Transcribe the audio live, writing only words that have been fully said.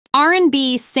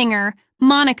R&B singer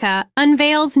Monica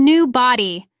unveils new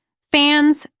body.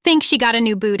 Fans think she got a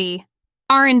new booty.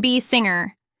 R&B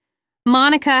singer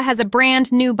Monica has a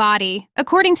brand new body,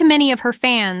 according to many of her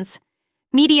fans.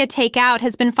 Media Takeout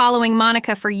has been following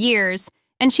Monica for years,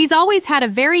 and she's always had a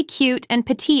very cute and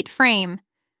petite frame.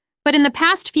 But in the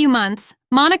past few months,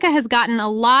 Monica has gotten a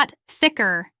lot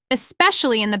thicker,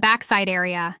 especially in the backside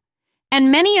area. And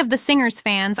many of the singer's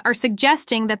fans are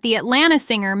suggesting that the Atlanta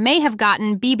singer may have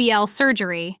gotten BBL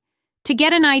surgery to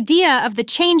get an idea of the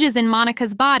changes in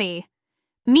Monica's body.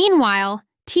 Meanwhile,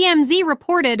 TMZ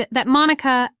reported that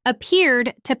Monica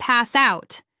appeared to pass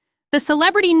out. The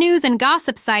celebrity news and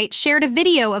gossip site shared a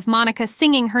video of Monica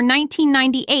singing her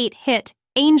 1998 hit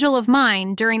Angel of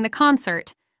Mine during the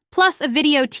concert, plus a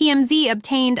video TMZ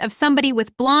obtained of somebody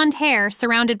with blonde hair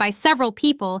surrounded by several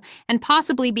people and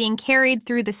possibly being carried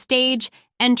through the stage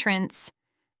entrance.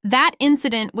 That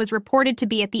incident was reported to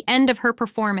be at the end of her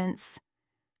performance.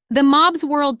 The Mob's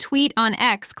World tweet on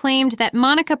X claimed that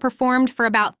Monica performed for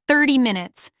about 30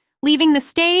 minutes, leaving the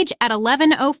stage at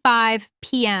 11:05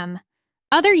 p.m.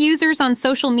 Other users on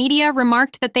social media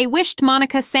remarked that they wished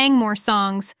Monica sang more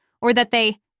songs, or that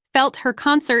they felt her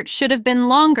concert should have been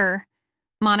longer.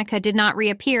 Monica did not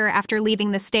reappear after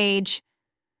leaving the stage.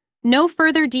 No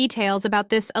further details about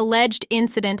this alleged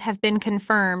incident have been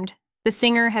confirmed. The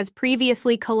singer has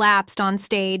previously collapsed on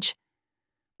stage.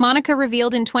 Monica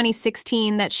revealed in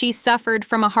 2016 that she suffered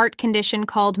from a heart condition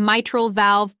called mitral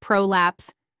valve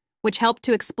prolapse, which helped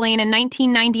to explain a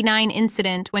 1999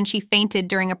 incident when she fainted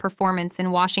during a performance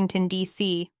in Washington,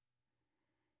 D.C.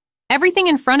 "Everything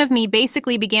in front of me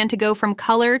basically began to go from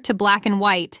color to black and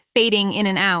white, fading in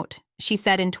and out," she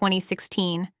said in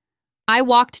 2016. "I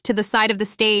walked to the side of the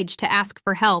stage to ask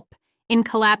for help and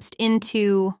collapsed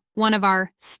into one of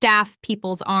our staff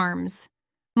people's arms."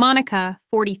 Monica,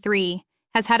 43,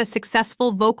 has had a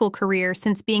successful vocal career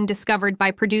since being discovered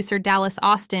by producer Dallas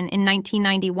Austin in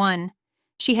 1991.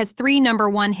 She has 3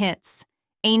 #1 hits: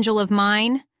 Angel of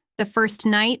Mine, The First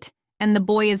Night, and The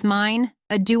Boy Is Mine,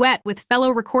 a duet with fellow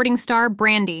recording star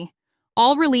Brandy,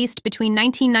 all released between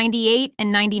 1998 and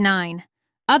 99.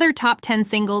 Other top 10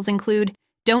 singles include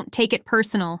Don't Take It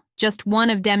Personal, Just One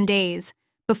of Dem Days,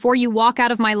 Before You Walk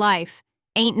Out of My Life,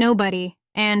 Ain't Nobody,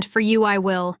 and For You I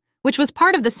Will, which was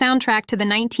part of the soundtrack to the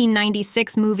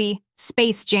 1996 movie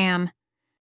Space Jam.